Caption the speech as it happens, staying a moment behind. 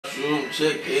mushroom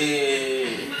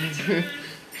chicken.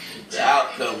 The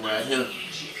outcome right here.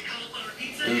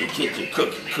 In the kitchen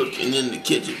cooking, in the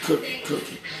kitchen cooking,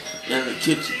 in the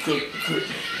kitchen cooking,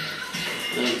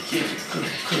 in the kitchen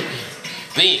cooking.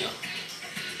 Bam!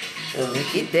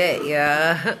 Look at that,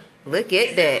 y'all. Look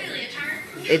at that.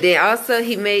 And then also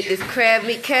he made this crab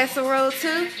meat casserole too.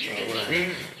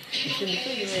 Alright.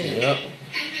 Yep.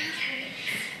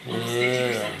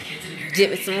 Yeah.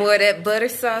 Dip some more of that butter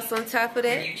sauce on top of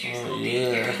that. Oh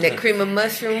yeah. That cream of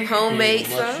mushroom homemade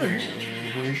sauce.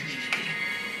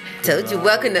 Told you,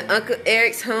 welcome to Uncle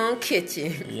Eric's home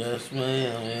kitchen. Yes,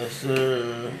 ma'am. Yes,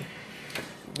 sir.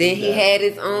 Then he had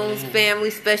his own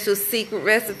family special secret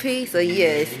recipe. So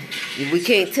yes, we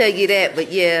can't tell you that,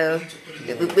 but yeah,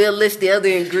 we'll list the other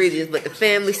ingredients. But the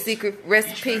family secret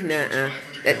recipe, nuh-uh.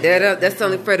 That's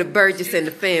only for the Burgess and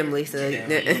the family. So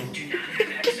nuh-uh.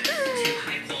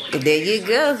 There you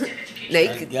go. Now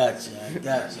I got you.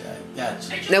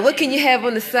 Now what can you have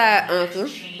on the side, Uncle?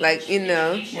 Like, you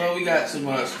know. Well, we got some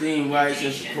steamed rice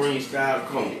and supreme style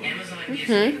corn. We're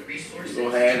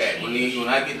gonna have that. When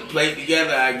I get the plate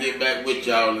together, I get back with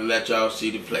y'all and let y'all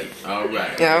see the plate. All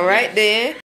right. All right then.